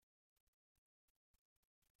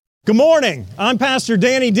Good morning. I'm Pastor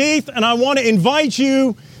Danny Deeth, and I want to invite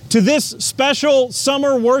you to this special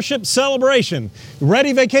summer worship celebration.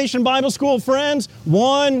 Ready, Vacation Bible School friends?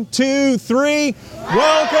 1, 2, 3.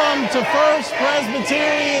 Welcome to First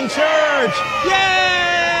Presbyterian Church. Yay!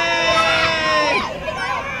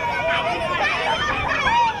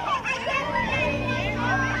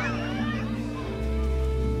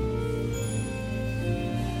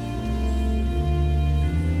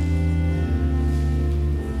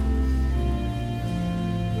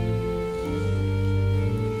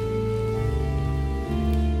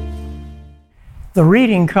 The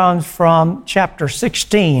reading comes from chapter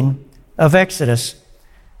 16 of Exodus,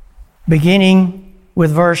 beginning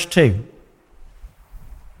with verse 2.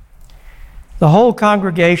 The whole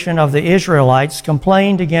congregation of the Israelites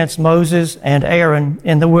complained against Moses and Aaron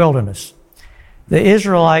in the wilderness. The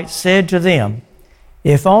Israelites said to them,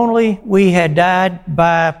 "If only we had died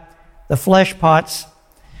by the flesh pots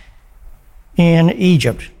in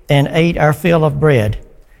Egypt and ate our fill of bread,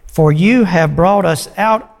 for you have brought us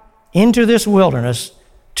out into this wilderness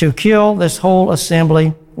to kill this whole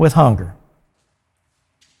assembly with hunger."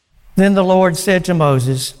 Then the Lord said to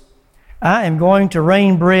Moses, "I am going to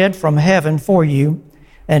rain bread from heaven for you,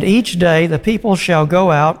 and each day the people shall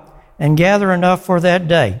go out and gather enough for that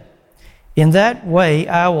day. In that way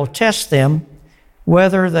I will test them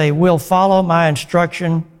whether they will follow my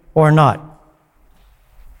instruction or not."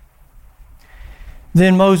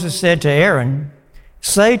 Then Moses said to Aaron,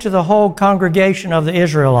 "Say to the whole congregation of the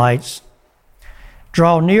Israelites,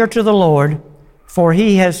 'Draw near to the Lord, for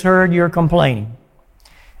he has heard your complaining.'"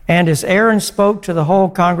 And as Aaron spoke to the whole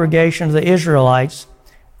congregation of the Israelites,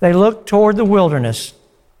 they looked toward the wilderness,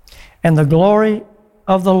 and the glory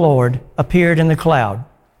of the Lord appeared in the cloud.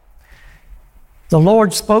 The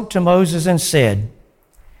Lord spoke to Moses and said,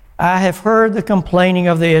 "I have heard the complaining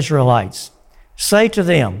of the Israelites. Say to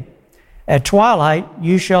them, 'At twilight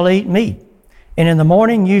you shall eat meat, and in the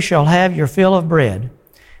morning you shall have your fill of bread,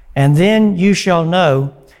 and then you shall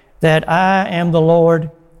know that I am the Lord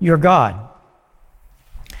your God.'"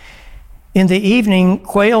 In the evening,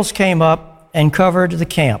 quails came up and covered the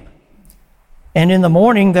camp, and in the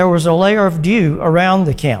morning there was a layer of dew around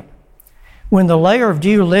the camp. When the layer of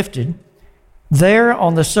dew lifted, there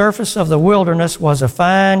on the surface of the wilderness was a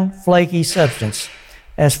fine, flaky substance,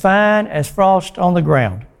 as fine as frost on the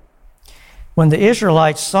ground. When the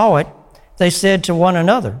Israelites saw it, they said to one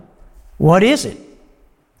another, "What is it?"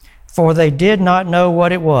 For they did not know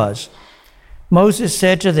what it was. Moses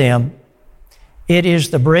said to them, "It is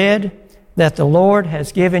the bread that the Lord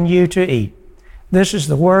has given you to eat." This is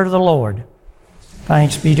the word of the Lord.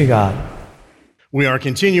 Thanks be to God. We are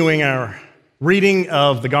continuing our reading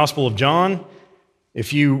of the Gospel of John.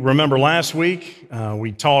 If you remember last week,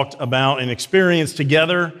 we talked about and experienced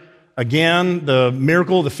together again the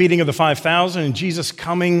miracle, the feeding of the 5,000, and Jesus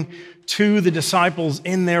coming to the disciples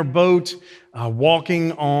in their boat,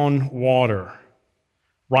 walking on water.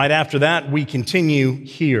 Right after that, we continue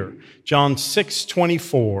here. John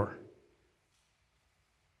 6:24.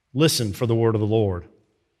 Listen for the word of the Lord.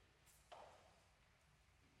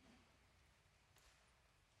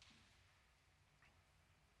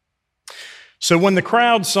 So when the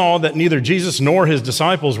crowd saw that neither Jesus nor his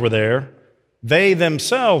disciples were there, they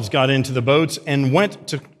themselves got into the boats and went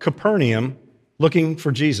to Capernaum looking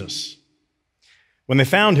for Jesus. When they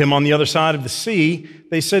found him on the other side of the sea,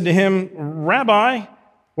 they said to him, "Rabbi,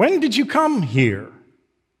 when did you come here?"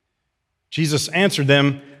 Jesus answered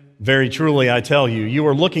them, "Very truly I tell you, you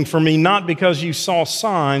are looking for me not because you saw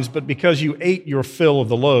signs, but because you ate your fill of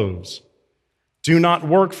the loaves. Do not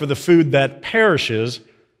work for the food that perishes,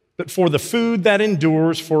 but for the food that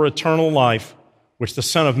endures for eternal life, which the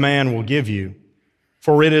Son of Man will give you.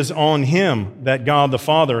 For it is on him that God the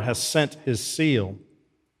Father has sent his seal."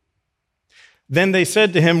 Then they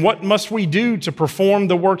said to him, "What must we do to perform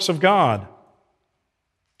the works of God?"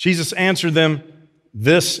 Jesus answered them,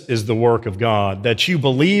 "This is the work of God, that you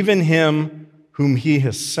believe in him whom he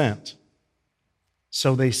has sent."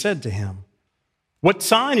 So they said to him, "What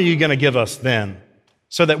sign are you going to give us then,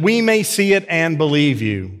 so that we may see it and believe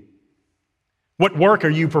you? What work are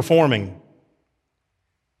you performing?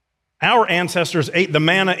 Our ancestors ate the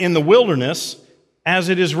manna in the wilderness. As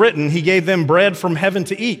it is written, he gave them bread from heaven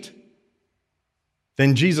to eat."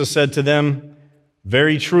 Then Jesus said to them,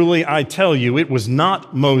 "Very truly I tell you, it was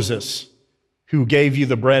not Moses who gave you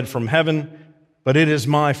the bread from heaven, but it is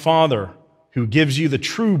my Father who gives you the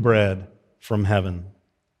true bread from heaven.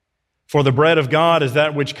 For the bread of God is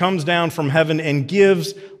that which comes down from heaven and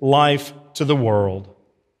gives life to the world."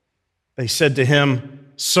 They said to him,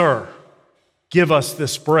 "Sir, give us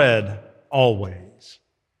this bread always."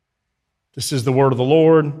 This is the word of the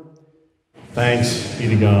Lord. Thanks be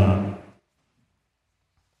to God.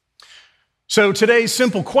 So today's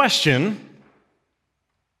simple question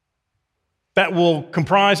that will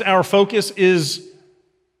comprise our focus is,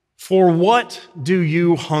 for what do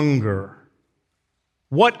you hunger?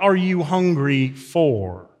 What are you hungry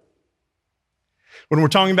for? When we're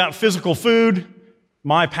talking about physical food,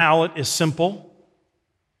 my palate is simple.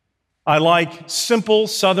 I like simple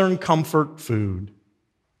Southern comfort food.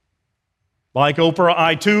 Like Oprah,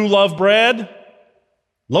 I too love bread.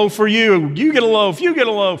 Loaf for you. You get a loaf. You get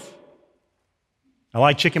a loaf. I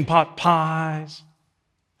like chicken pot pies.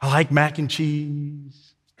 I like mac and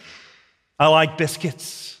cheese. I like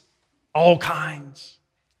biscuits, all kinds.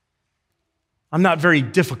 I'm not very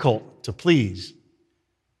difficult to please,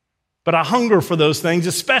 but I hunger for those things,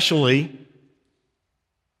 especially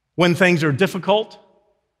when things are difficult.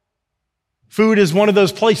 Food is one of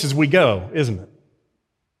those places we go, isn't it?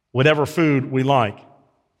 Whatever food we like.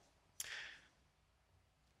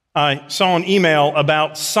 I saw an email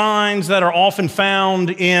about signs that are often found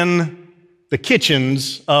in the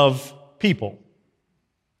kitchens of people.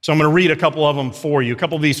 So I'm going to read a couple of them for you, a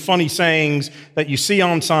couple of these funny sayings that you see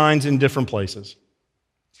on signs in different places.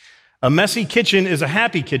 A messy kitchen is a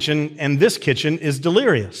happy kitchen, and this kitchen is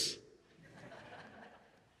delirious.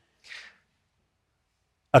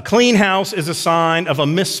 A clean house is a sign of a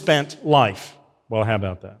misspent life. Well, how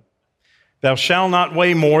about that? Thou shalt not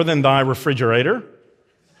weigh more than thy refrigerator.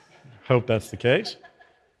 Hope that's the case.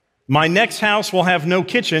 My next house will have no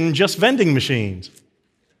kitchen, just vending machines.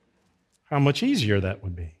 How much easier that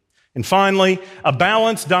would be. And finally, a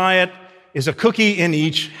balanced diet is a cookie in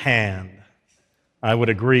each hand. I would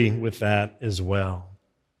agree with that as well.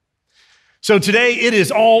 So today it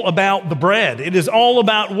is all about the bread. It is all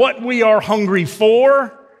about what we are hungry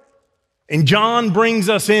for. And John brings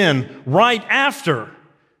us in right after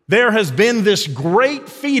there has been this great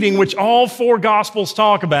feeding, which all four Gospels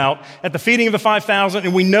talk about, at the feeding of the 5,000,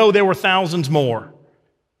 and we know there were thousands more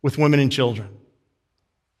with women and children.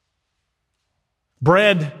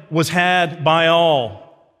 Bread was had by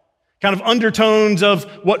all. Kind of undertones of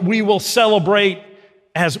what we will celebrate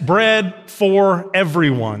as bread for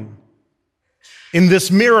everyone. In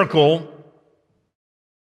this miracle,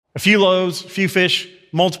 a few loaves, a few fish,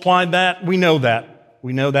 multiplied that. We know that.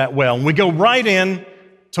 We know that well. And we go right in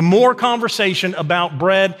to more conversation about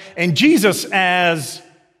bread and Jesus as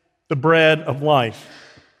the bread of life.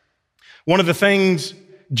 One of the things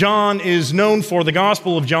John is known for, the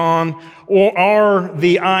Gospel of John, are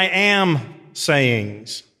the I am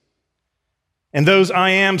sayings. And those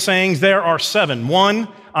I am sayings, there are 7. 1,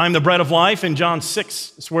 I'm the bread of life. In John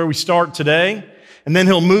 6 is where we start today. And then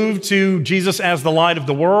he'll move to Jesus as the light of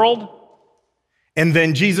the world. And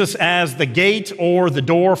then Jesus as the gate or the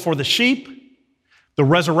door for the sheep. The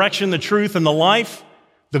resurrection, the truth, and the life.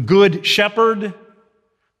 The good shepherd.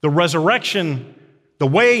 The resurrection, the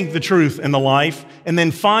way, the truth, and the life. And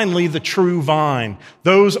then finally, the true vine.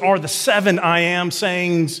 Those are the 7 I am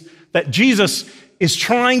sayings that Jesus is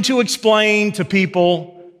trying to explain to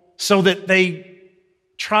people so that they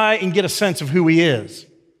try and get a sense of who he is.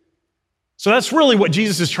 So that's really what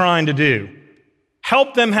Jesus is trying to do.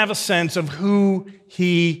 Help them have a sense of who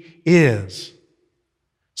he is.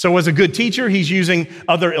 So as a good teacher, he's using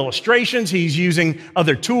other illustrations. He's using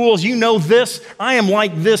other tools. You know this, I am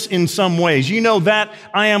like this in some ways. You know that,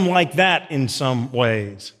 I am like that in some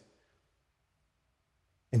ways.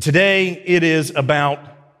 And today it is about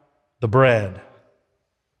the bread.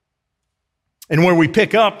 And where we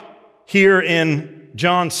pick up here in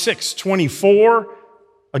John 6:24,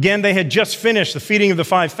 again, they had just finished the feeding of the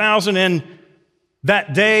 5,000, and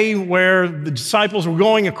that day where the disciples were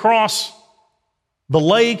going across the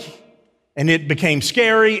lake and it became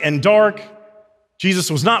scary and dark, Jesus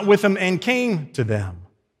was not with them and came to them.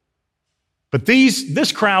 But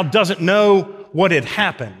this crowd doesn't know what had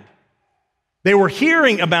happened. They were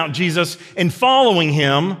hearing about Jesus and following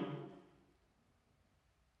him.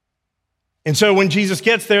 And so when Jesus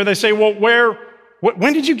gets there, they say, well,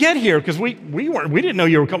 when did you get here? Because we didn't know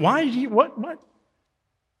you were coming. Why did you, what?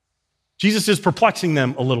 Jesus is perplexing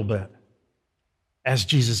them a little bit, as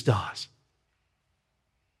Jesus does.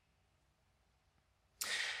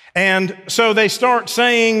 And so they start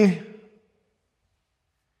saying,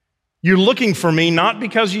 you're looking for me not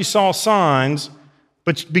because you saw signs,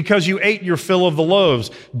 but because you ate your fill of the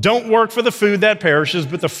loaves. Don't work for the food that perishes,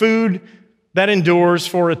 but the food that endures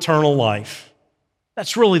for eternal life.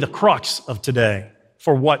 That's really the crux of today.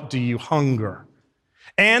 For what do you hunger?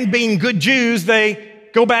 And being good Jews, they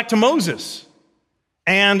go back to Moses.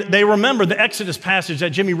 And they remember the Exodus passage that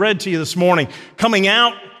Jimmy read to you this morning, coming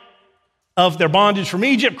out of their bondage from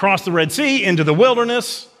Egypt, across the Red Sea, into the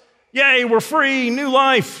wilderness. Yay, we're free, new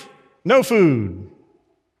life, no food.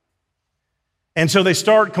 And so they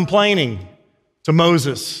start complaining to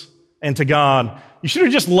Moses and to God. You should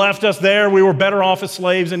have just left us there. We were better off as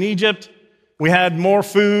slaves in Egypt. We had more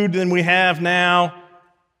food than we have now.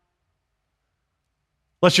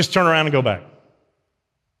 Let's just turn around and go back.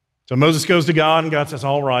 So Moses goes to God, and God says,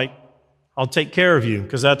 all right, I'll take care of you,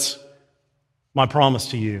 because that's my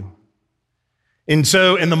promise to you. And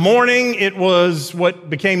so in the morning, it was what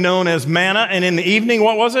became known as manna, and in the evening,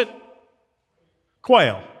 what was it?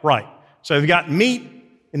 Quail, right. So they've got meat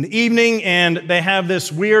in the evening, and they have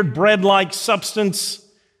this weird bread-like substance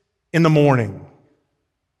in the morning.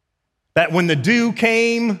 That when the dew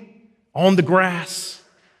came on the grass,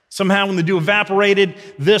 somehow when the dew evaporated,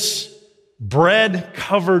 this bread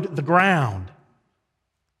covered the ground.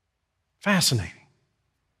 Fascinating.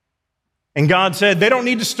 And God said, they don't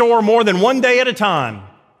need to store more than one day at a time.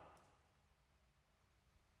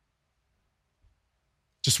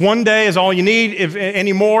 Just one day is all you need, if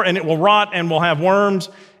any more, and it will rot and will have worms.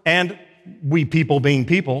 And we people being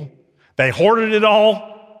people, they hoarded it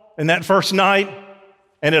all in that first night,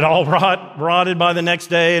 and it all rotted by the next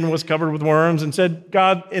day and was covered with worms, and said,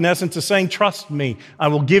 God, in essence, is saying, trust me, I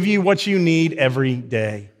will give you what you need every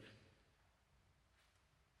day.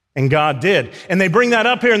 And God did. And they bring that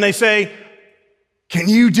up here and they say, can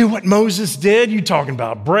you do what Moses did? You talking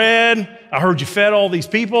about bread? I heard you fed all these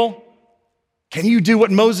people. Can you do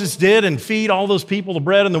what Moses did and feed all those people the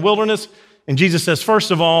bread in the wilderness? And Jesus says,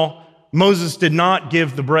 first of all, Moses did not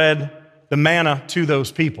give the bread, the manna, to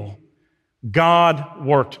those people. God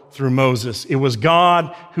worked through Moses. It was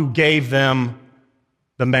God who gave them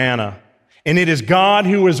the manna. And it is God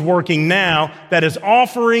who is working now that is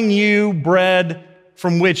offering you bread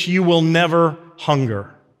from which you will never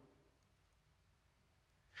hunger.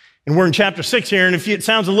 And we're in chapter 6 here, and if it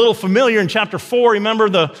sounds a little familiar, in chapter 4, remember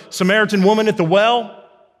the Samaritan woman at the well?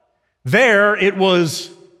 There it was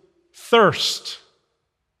thirst.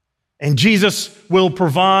 And Jesus will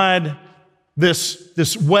provide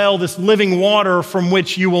this well, this living water from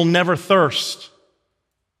which you will never thirst.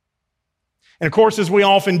 And of course, as we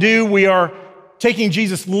often do, we are taking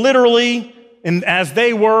Jesus literally, and as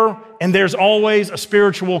they were, and there's always a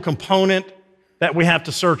spiritual component that we have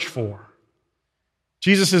to search for.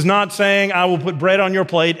 Jesus is not saying, I will put bread on your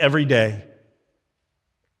plate every day.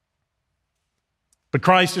 But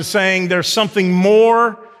Christ is saying there's something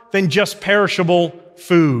more than just perishable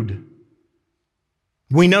food.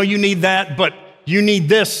 We know you need that, but you need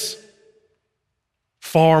this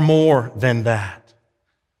far more than that.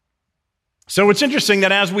 So it's interesting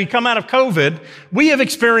that as we come out of COVID, we have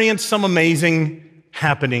experienced some amazing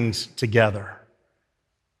happenings together.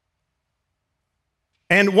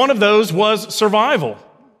 And one of those was survival.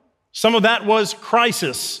 Some of that was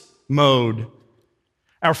crisis mode.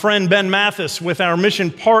 Our friend Ben Mathis, with our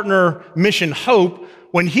mission partner, Mission Hope,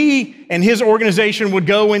 when he and his organization would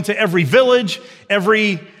go into every village,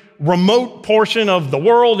 every remote portion of the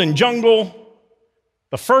world and jungle,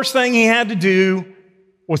 the first thing he had to do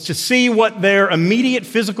was to see what their immediate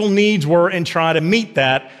physical needs were and try to meet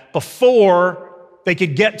that before they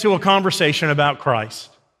could get to a conversation about Christ.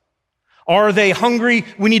 Are they hungry?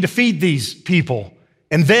 We need to feed these people.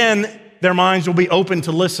 And then their minds will be open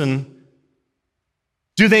to listen.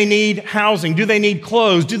 Do they need housing? Do they need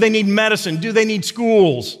clothes? Do they need medicine? Do they need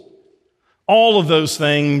schools? All of those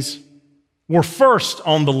things were first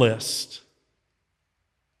on the list.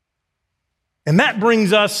 And that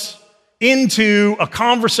brings us into a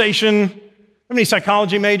conversation. How many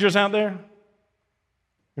psychology majors out there?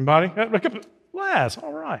 Anybody? Last,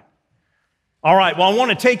 all right. All right, well, I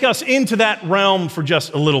want to take us into that realm for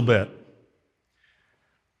just a little bit.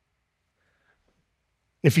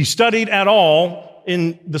 If you studied at all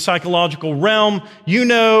in the psychological realm, you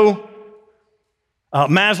know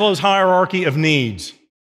Maslow's hierarchy of needs.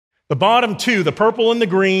 The bottom two, the purple and the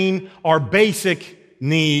green, are basic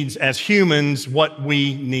needs as humans, what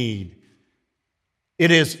we need.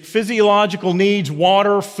 It is physiological needs,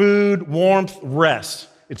 water, food, warmth, rest.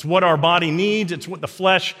 It's what our body needs. It's what the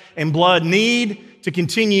flesh and blood need to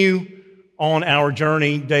continue on our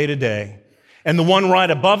journey day to day. And the one right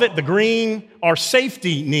above it, the green, are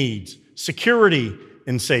safety needs, security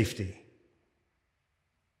and safety.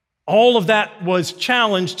 All of that was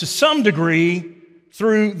challenged to some degree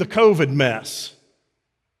through the COVID mess.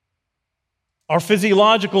 Our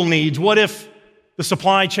physiological needs, what if the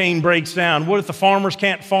supply chain breaks down? What if the farmers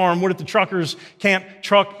can't farm? What if the truckers can't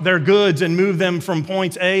truck their goods and move them from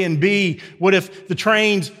points A and B? What if the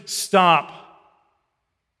trains stop?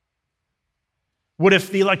 What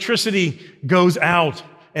if the electricity goes out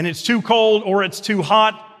and it's too cold or it's too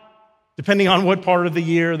hot depending on what part of the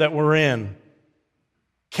year that we're in?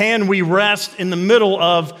 Can we rest in the middle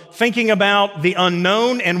of thinking about the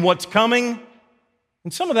unknown and what's coming?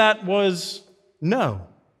 And some of that was no.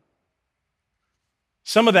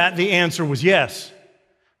 Some of that, the answer was yes.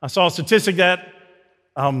 I saw a statistic that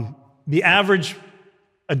the average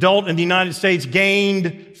adult in the United States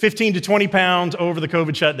gained 15 to 20 pounds over the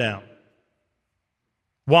COVID shutdown.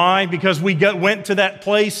 Why? Because we went to that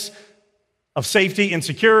place of safety and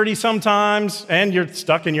security sometimes, and you're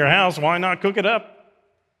stuck in your house. Why not cook it up?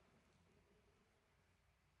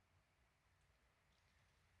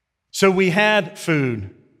 So we had food,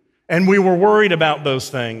 and we were worried about those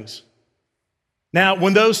things. Now,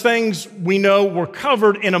 when those things we know were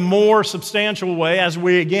covered in a more substantial way, as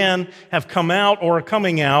we again have come out or are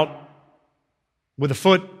coming out with a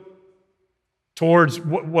foot towards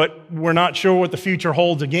what we're not sure what the future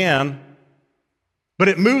holds again, but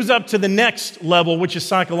it moves up to the next level, which is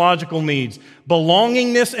psychological needs.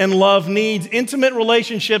 Belongingness and love needs, intimate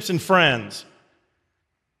relationships and friends.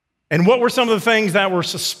 And what were some of the things that were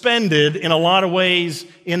suspended in a lot of ways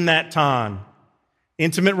in that time?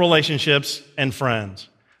 Intimate relationships and friends.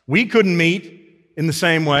 We couldn't meet in the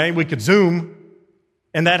same way. We could Zoom,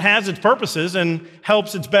 and that has its purposes and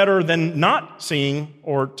helps. It's better than not seeing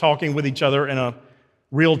or talking with each other in a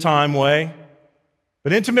real-time way.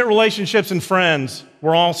 But intimate relationships and friends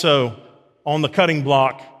were also on the cutting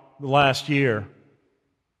block the last year.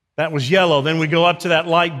 That was yellow. Then we go up to that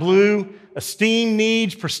light blue, esteem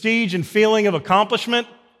needs, prestige, and feeling of accomplishment.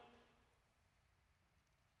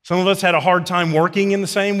 Some of us had a hard time working in the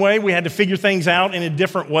same way. We had to figure things out in a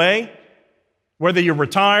different way. Whether you're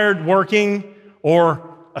retired, working,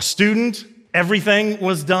 or a student, everything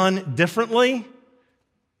was done differently.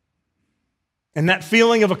 And that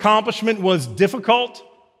feeling of accomplishment was difficult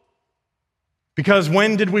because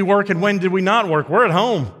when did we work and when did we not work? We're at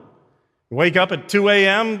home. You wake up at 2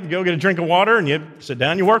 a.m., you go get a drink of water, and you sit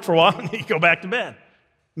down, you work for a while, and you go back to bed.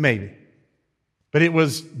 Maybe. But it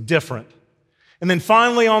was different. And then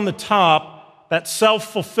finally on the top, that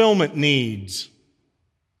self-fulfillment needs.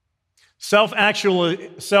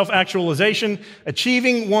 Self-actualization,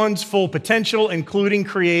 achieving one's full potential, including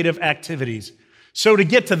creative activities. So to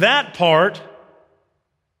get to that part,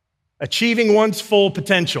 achieving one's full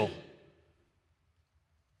potential,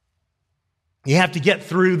 you have to get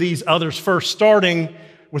through these others first, starting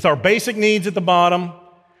with our basic needs at the bottom,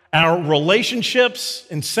 our relationships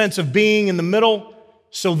and sense of being in the middle.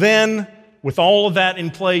 So then, with all of that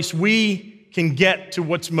in place, we can get to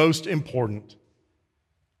what's most important.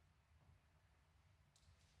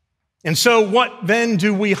 And so what then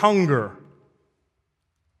do we hunger?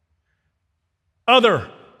 Other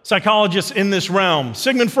psychologists in this realm,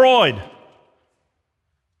 Sigmund Freud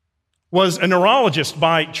was a neurologist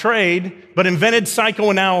by trade, but invented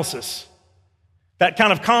psychoanalysis. That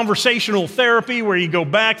kind of conversational therapy where you go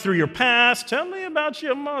back through your past, tell me about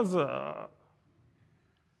your mother,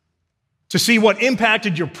 to see what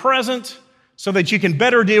impacted your present so that you can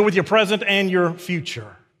better deal with your present and your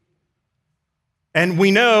future. And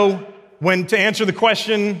we know when to answer the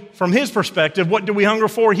question from his perspective, what do we hunger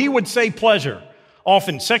for? He would say pleasure,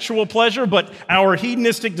 often sexual pleasure, but our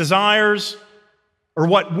hedonistic desires are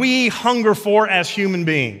what we hunger for as human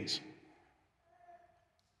beings.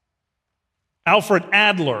 Alfred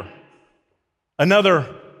Adler,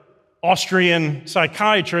 another Austrian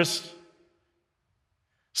psychiatrist,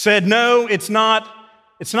 said, no, it's not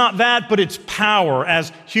that, but it's power.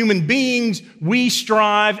 As human beings, we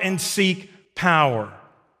strive and seek power.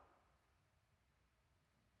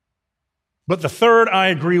 But the third I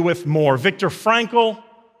agree with more. Viktor Frankl,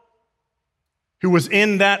 who was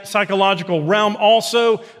in that psychological realm,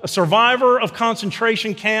 also a survivor of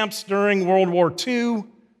concentration camps during World War II,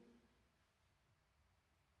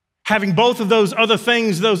 having both of those other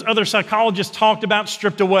things those other psychologists talked about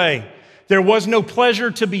stripped away. There was no pleasure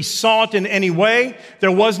to be sought in any way.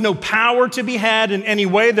 There was no power to be had in any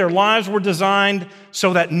way. Their lives were designed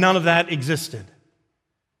so that none of that existed.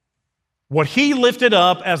 What he lifted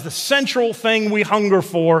up as the central thing we hunger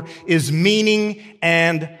for is meaning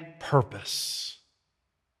and purpose.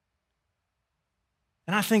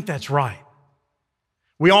 And I think that's right.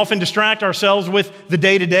 We often distract ourselves with the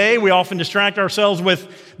day-to-day. We often distract ourselves with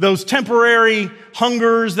those temporary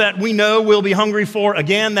hungers that we know we'll be hungry for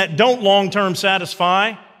again that don't long-term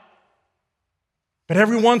satisfy. But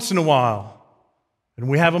every once in a while, when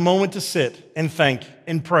we have a moment to sit and think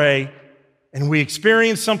and pray, and we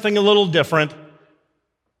experience something a little different,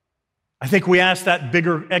 I think we ask that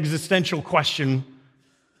bigger existential question,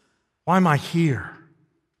 why am I here?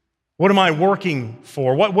 What am I working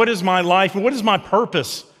for? What is my life and what is my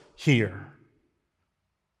purpose here?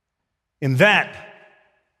 And that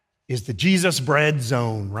is the Jesus bread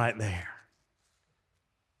zone right there.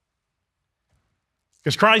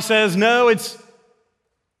 Because Christ says, no, it's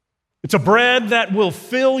a bread that will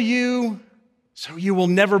fill you so you will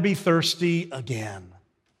never be thirsty again.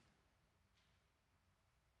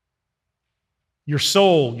 Your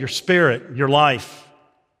soul, your spirit, your life.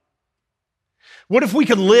 What if we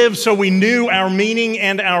could live so we knew our meaning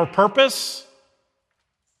and our purpose?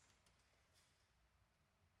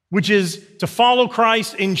 Which is to follow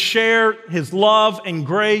Christ and share his love and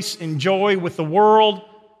grace and joy with the world.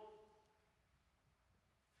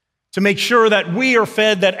 To make sure that we are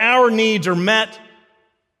fed, that our needs are met,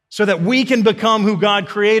 so that we can become who God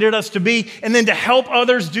created us to be, and then to help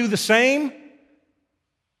others do the same.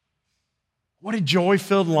 What a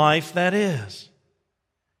joy-filled life that is.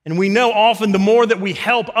 And we know often the more that we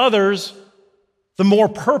help others, the more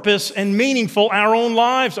purpose and meaningful our own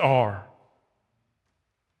lives are.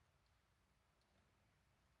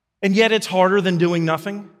 And yet it's harder than doing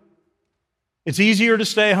nothing. It's easier to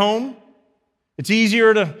stay home. It's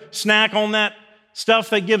easier to snack on that stuff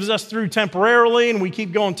that gives us through temporarily, and we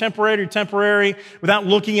keep going temporary to temporary without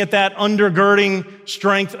looking at that undergirding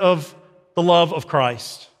strength of the love of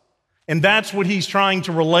Christ. And that's what he's trying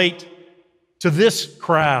to relate to this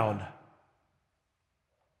crowd. It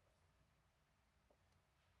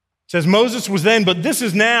says, Moses was then, but this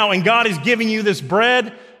is now, and God is giving you this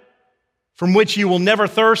bread from which you will never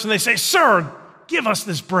thirst. And they say, sir, give us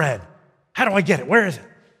this bread. How do I get it? Where is it?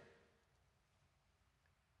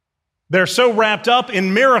 They're so wrapped up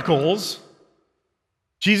in miracles.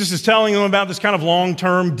 Jesus is telling them about this kind of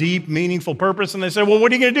long-term, deep, meaningful purpose. And they say, well,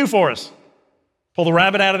 what are you going to do for us? Pull the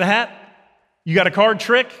rabbit out of the hat? You got a card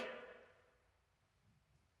trick?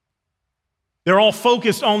 They're all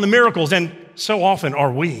focused on the miracles, and so often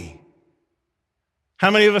are we.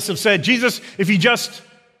 How many of us have said, Jesus, if you just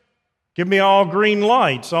give me all green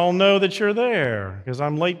lights, I'll know that you're there because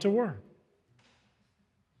I'm late to work.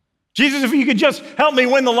 Jesus, if you could just help me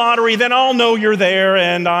win the lottery, then I'll know you're there,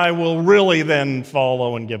 and I will really then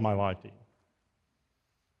follow and give my life to you.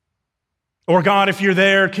 Or God, if you're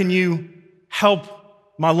there, can you help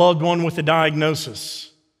my loved one with a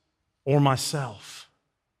diagnosis or myself?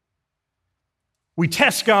 We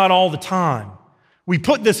test God all the time. We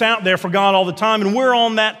put this out there for God all the time, and we're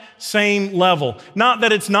on that same level. Not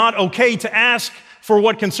that it's not okay to ask for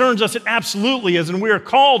what concerns us. It absolutely is, and we are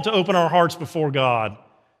called to open our hearts before God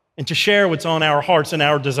and to share what's on our hearts and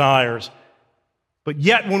our desires. But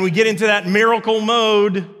yet, when we get into that miracle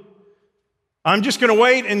mode, I'm just going to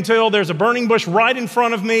wait until there's a burning bush right in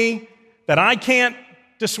front of me that I can't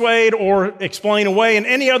dissuade or explain away in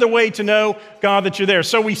any other way to know, God, that you're there.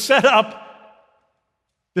 So we set up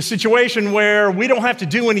the situation where we don't have to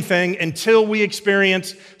do anything until we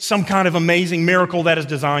experience some kind of amazing miracle that is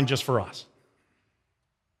designed just for us.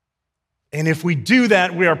 And if we do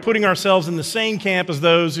that, we are putting ourselves in the same camp as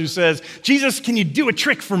those who says, Jesus, can you do a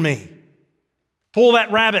trick for me? Pull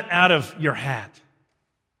that rabbit out of your hat.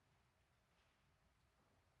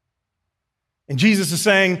 And Jesus is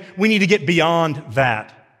saying, we need to get beyond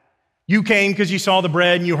that. You came because you saw the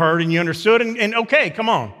bread and you heard and you understood, and okay, come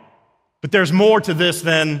on. But there's more to this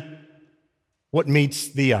than what meets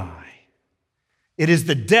the eye. It is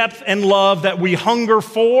the depth and love that we hunger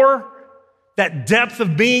for, that depth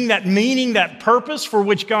of being, that meaning, that purpose for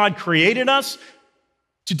which God created us,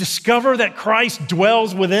 to discover that Christ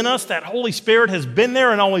dwells within us, that Holy Spirit has been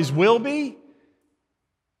there and always will be,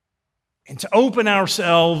 and to open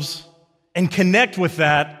ourselves and connect with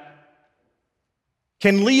that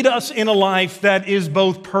can lead us in a life that is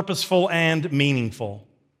both purposeful and meaningful.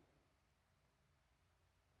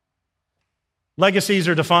 Legacies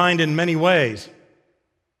are defined in many ways.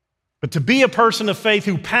 But to be a person of faith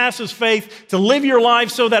who passes faith, to live your life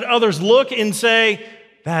so that others look and say,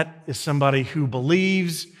 that is somebody who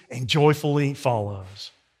believes and joyfully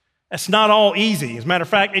follows. That's not all easy. As a matter of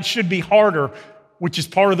fact, it should be harder, which is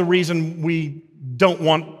part of the reason we don't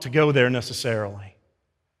want to go there necessarily.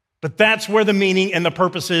 But that's where the meaning and the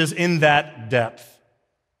purpose is, in that depth.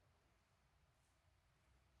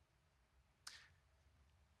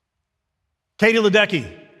 Katie Ledecky,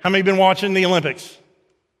 how many have been watching the Olympics?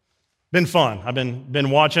 Been fun. I've been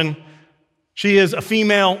watching. She is a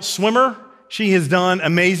female swimmer. She has done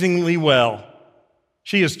amazingly well.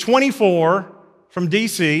 She is 24 from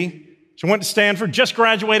D.C. She went to Stanford, just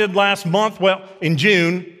graduated last month, in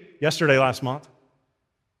June, yesterday last month.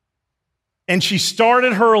 And she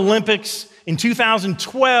started her Olympics in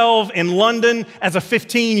 2012 in London as a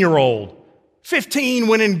 15-year-old. 15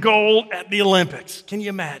 winning gold at the Olympics. Can you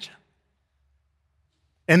imagine?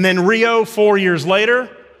 And then Rio, 4 years later,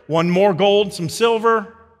 won more gold, some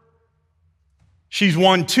silver. She's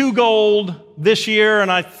won 2 gold this year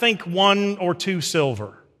and I think 1 or 2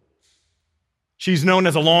 silver. She's known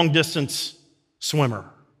as a long-distance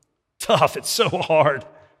swimmer. Tough, it's so hard.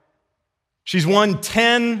 She's won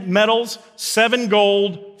 10 medals, 7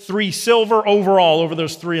 gold, 3 silver overall over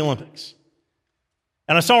those 3 Olympics.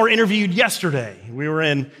 And I saw her interviewed yesterday. We were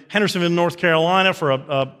in Hendersonville, North Carolina for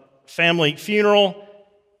a family funeral.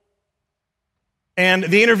 And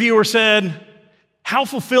the interviewer said, "How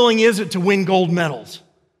fulfilling is it to win gold medals?"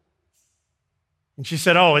 And she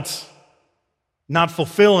said, "Oh, it's not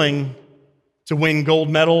fulfilling to win gold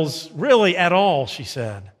medals really at all," she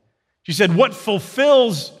said. She said, "What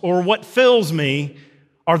fulfills or what fills me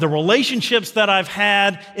are the relationships that I've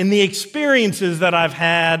had and the experiences that I've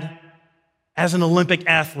had as an Olympic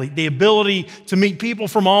athlete, the ability to meet people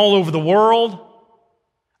from all over the world.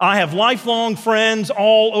 I have lifelong friends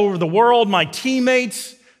all over the world, my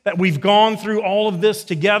teammates, that we've gone through all of this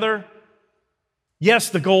together. Yes,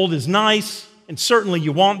 the gold is nice, and certainly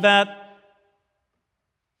you want that,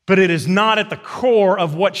 but it is not at the core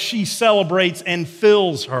of what she celebrates and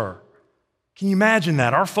fills her." Can you imagine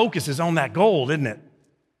that? Our focus is on that gold, isn't it?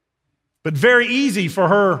 But very easy for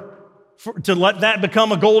her to let that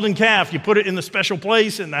become a golden calf. You put it in the special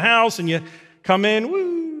place in the house and you come in,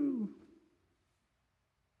 woo.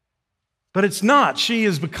 But it's not. She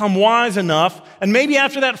has become wise enough. And maybe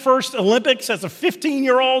after that first Olympics, as a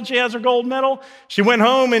 15-year-old, she has her gold medal. She went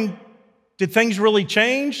home and did things really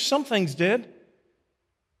change? Some things did.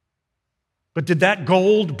 But did that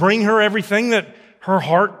gold bring her everything that her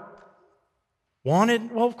heart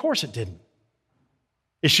wanted? Well, of course it didn't.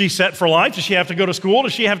 Is she set for life? Does she have to go to school?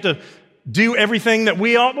 Does she have to do everything that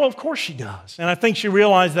we ought? Well, of course she does. And I think she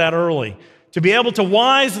realized that early. To be able to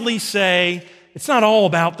wisely say, it's not all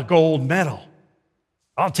about the gold medal.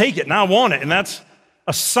 I'll take it and I want it. And that's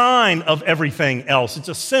a sign of everything else. It's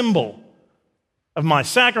a symbol of my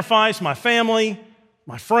sacrifice, my family,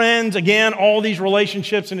 my friends, again, all these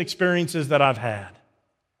relationships and experiences that I've had.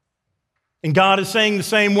 And God is saying the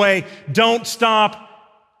same way, don't stop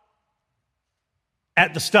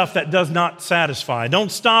at the stuff that does not satisfy.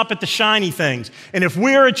 Don't stop at the shiny things. And if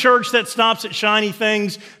we're a church that stops at shiny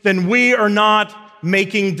things, then we are not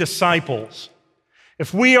making disciples.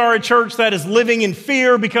 If we are a church that is living in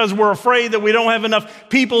fear because we're afraid that we don't have enough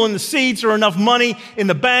people in the seats or enough money in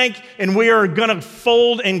the bank and we are going to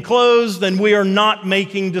fold and close, then we are not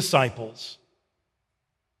making disciples.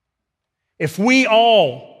 If we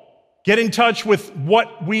all get in touch with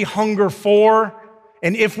what we hunger for,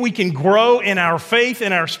 and if we can grow in our faith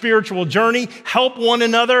and our spiritual journey, help one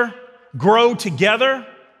another grow together,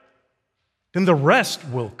 then the rest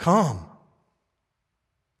will come.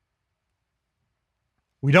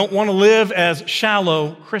 We don't want to live as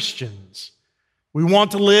shallow Christians. We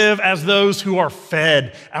want to live as those who are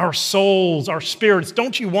fed, our souls, our spirits.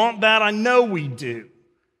 Don't you want that? I know we do.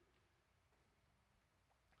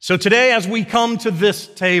 So today, as we come to this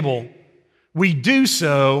table, we do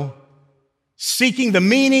so seeking the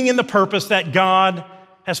meaning and the purpose that God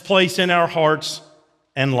has placed in our hearts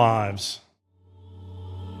and lives.